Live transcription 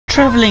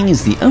Travelling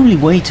is the only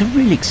way to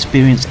really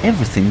experience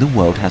everything the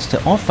world has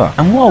to offer,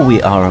 and while we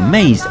are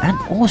amazed and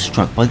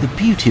awestruck by the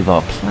beauty of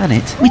our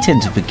planet, we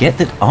tend to forget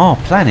that our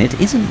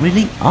planet isn't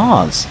really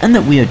ours, and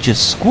that we are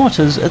just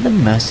squatters at the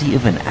mercy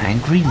of an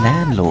angry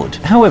landlord.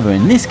 However,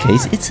 in this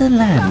case, it's a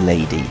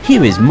landlady.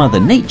 Here is Mother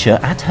Nature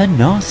at her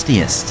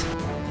nastiest.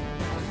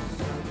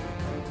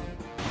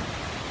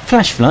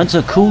 Flash floods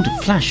are called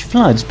flash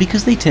floods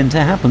because they tend to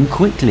happen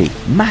quickly.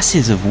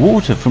 Masses of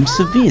water from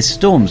severe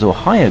storms or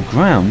higher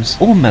grounds,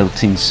 or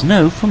melting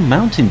snow from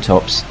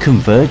mountaintops,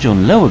 converge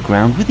on lower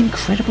ground with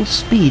incredible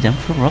speed and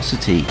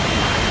ferocity.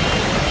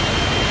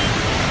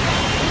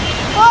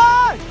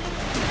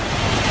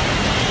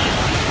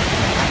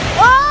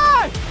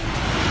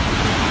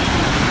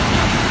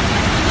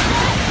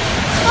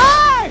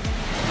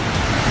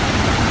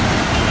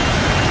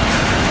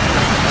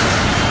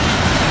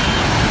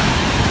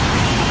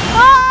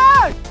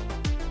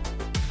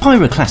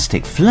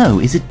 Pyroclastic flow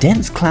is a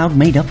dense cloud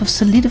made up of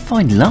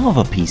solidified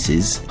lava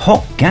pieces,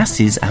 hot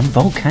gases and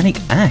volcanic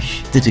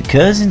ash that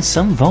occurs in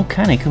some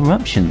volcanic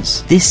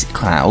eruptions. This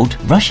cloud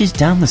rushes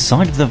down the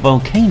side of the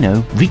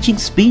volcano, reaching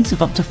speeds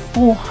of up to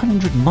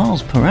 400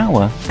 miles per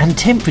hour and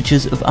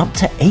temperatures of up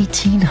to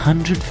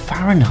 1800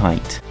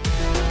 Fahrenheit.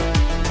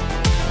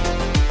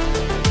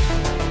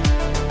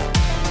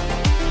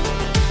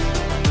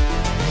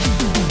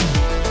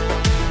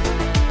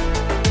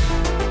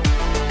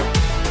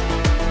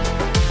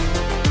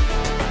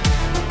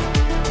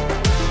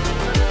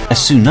 A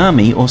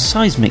tsunami or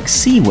seismic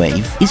sea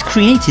wave is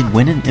created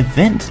when an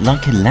event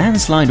like a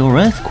landslide or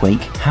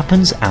earthquake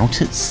happens out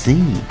at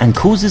sea and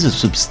causes a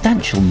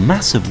substantial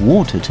mass of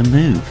water to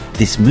move.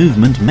 This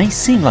movement may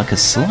seem like a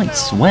slight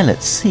swell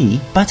at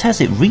sea, but as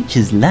it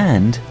reaches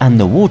land and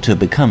the water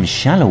becomes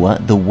shallower,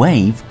 the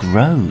wave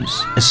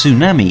grows. A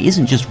tsunami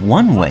isn't just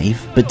one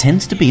wave, but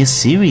tends to be a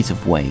series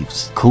of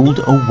waves, called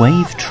a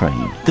wave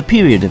train. The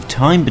period of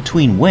time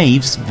between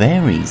waves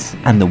varies,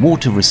 and the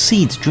water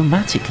recedes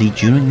dramatically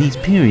during these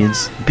periods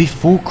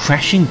before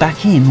crashing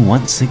back in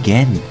once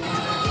again.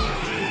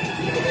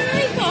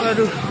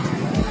 Aduh.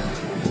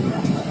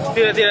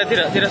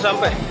 Tidak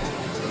sampai.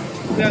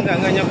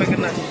 Enggak nyampe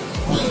kena.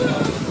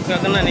 Enggak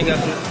kena nih, enggak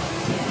kena.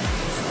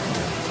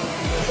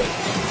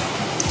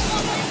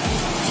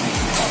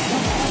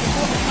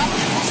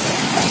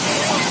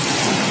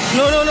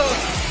 No.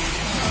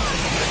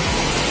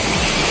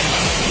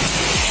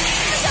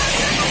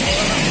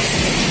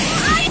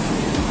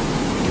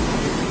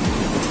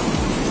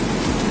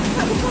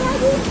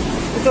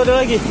 Itu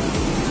ada lagi.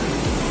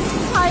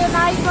 Ayo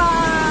naik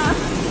pak.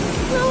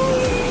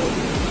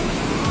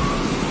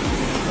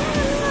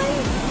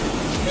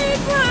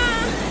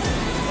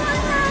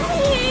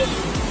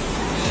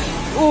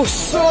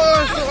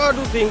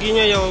 Aduh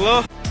tingginya ya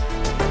Allah.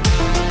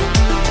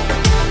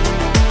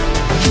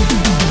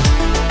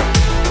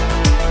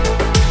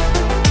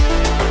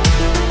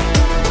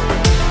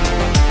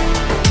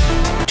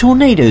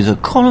 Tornadoes are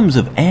columns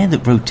of air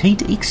that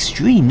rotate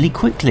extremely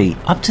quickly,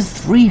 up to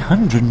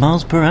 300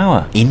 miles per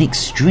hour in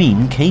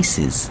extreme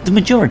cases. The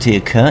majority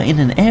occur in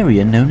an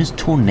area known as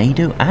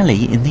Tornado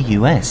Alley in the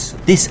US.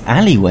 This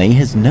alleyway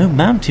has no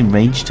mountain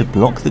range to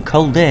block the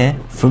cold air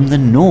from the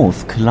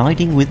north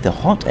colliding with the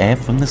hot air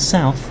from the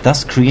south,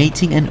 thus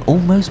creating an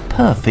almost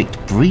perfect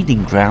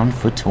breeding ground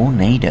for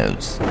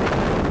tornadoes.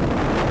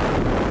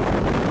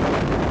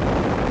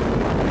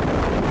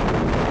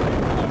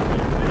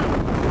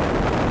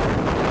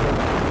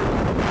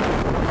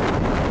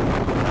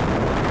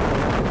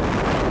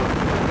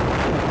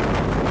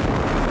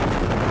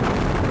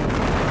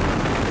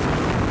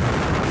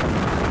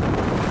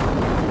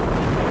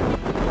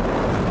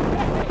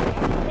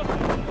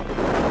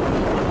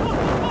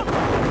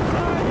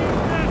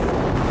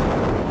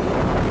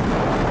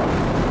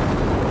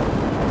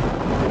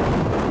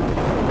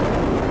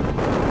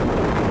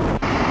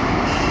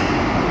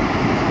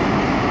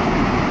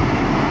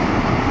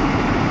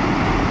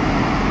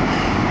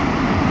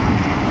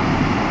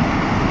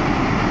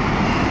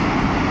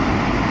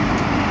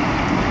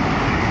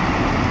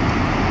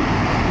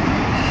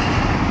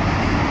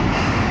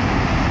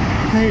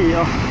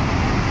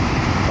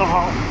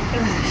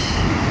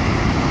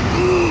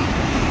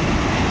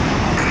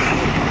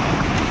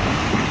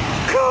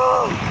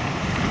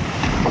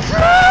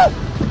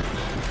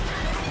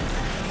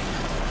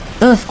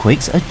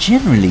 Earthquakes are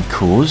generally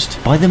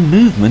caused by the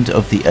movement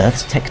of the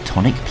Earth's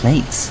tectonic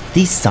plates.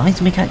 These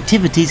seismic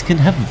activities can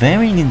have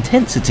varying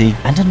intensity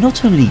and are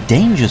not only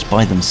dangerous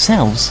by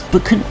themselves,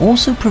 but can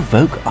also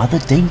provoke other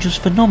dangerous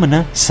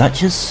phenomena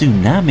such as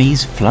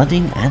tsunamis,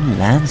 flooding and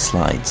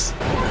landslides.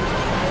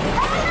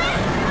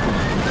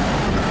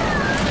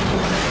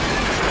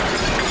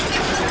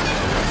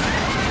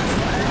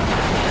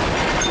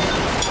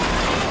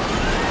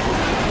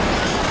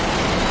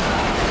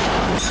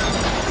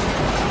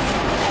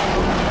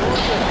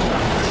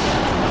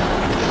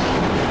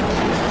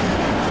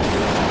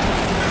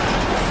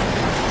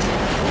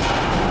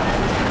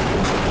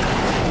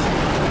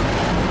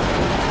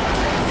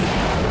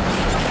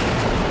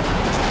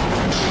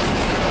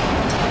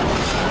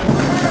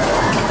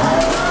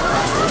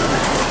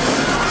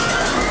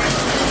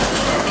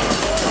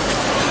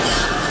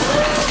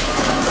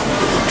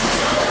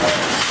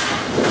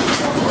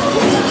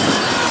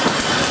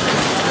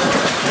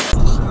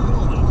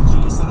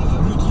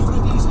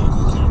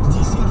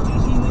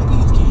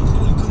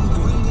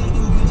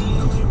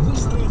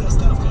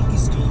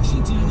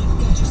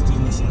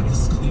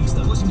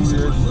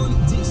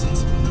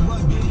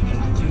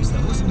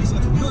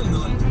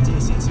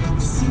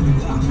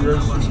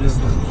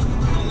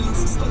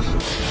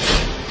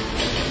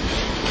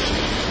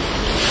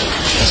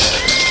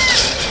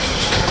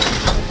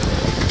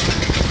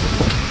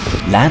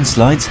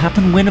 Landslides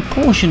happen when a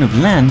portion of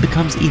land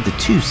becomes either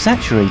too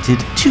saturated,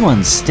 too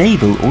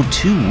unstable, or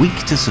too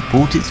weak to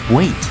support its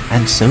weight,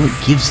 and so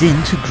it gives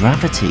in to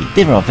gravity.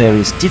 There are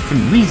various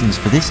different reasons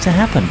for this to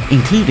happen,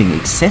 including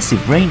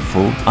excessive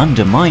rainfall,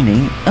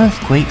 undermining,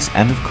 earthquakes,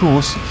 and of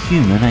course,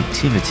 human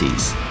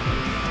activities.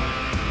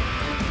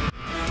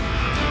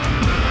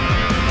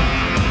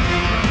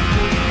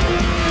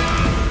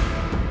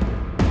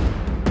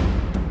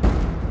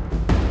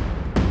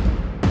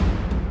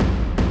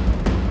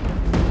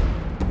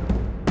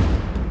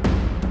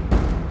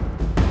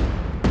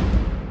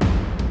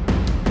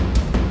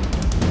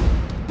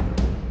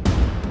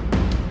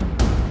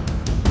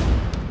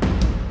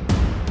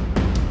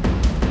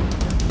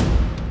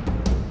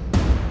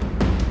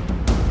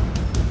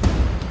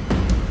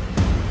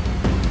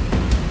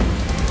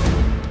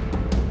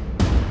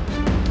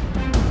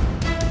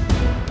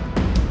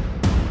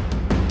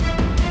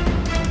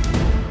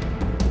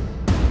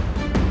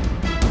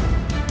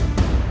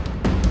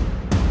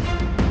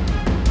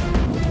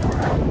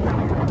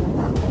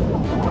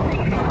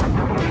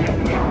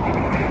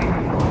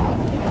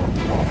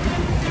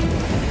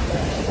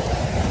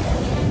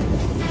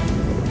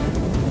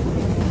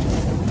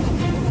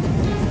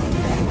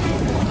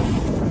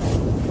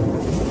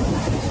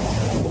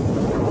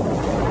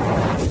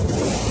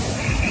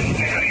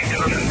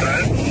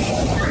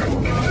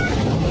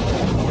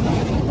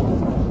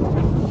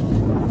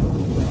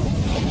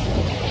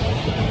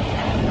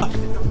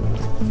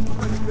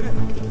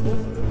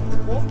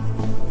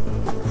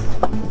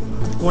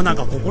ここなん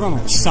かここらの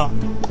下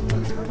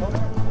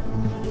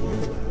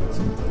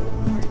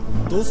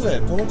どうすれ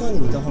この間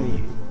にいた方がい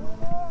い。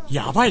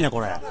やばいねこ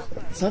れ。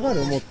下が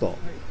るもっと。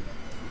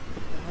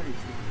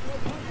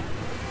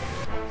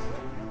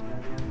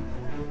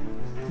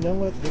何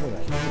号やつどこだ。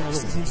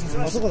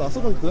あそこだ、あ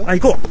そこ行く。あ、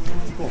行こう。行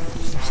こう。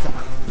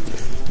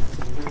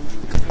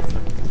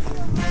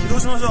移動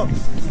しましょう。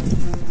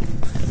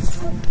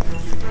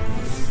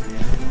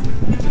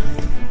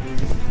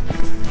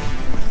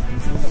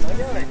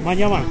間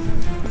に合わん。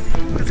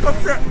使って。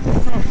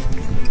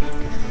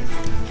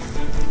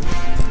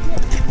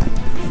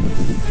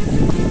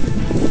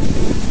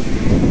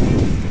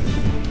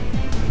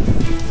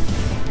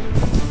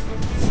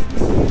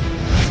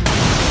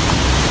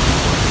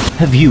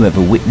Have you ever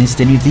witnessed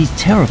any of these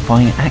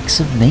terrifying acts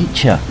of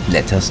nature?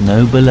 Let us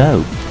know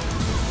below.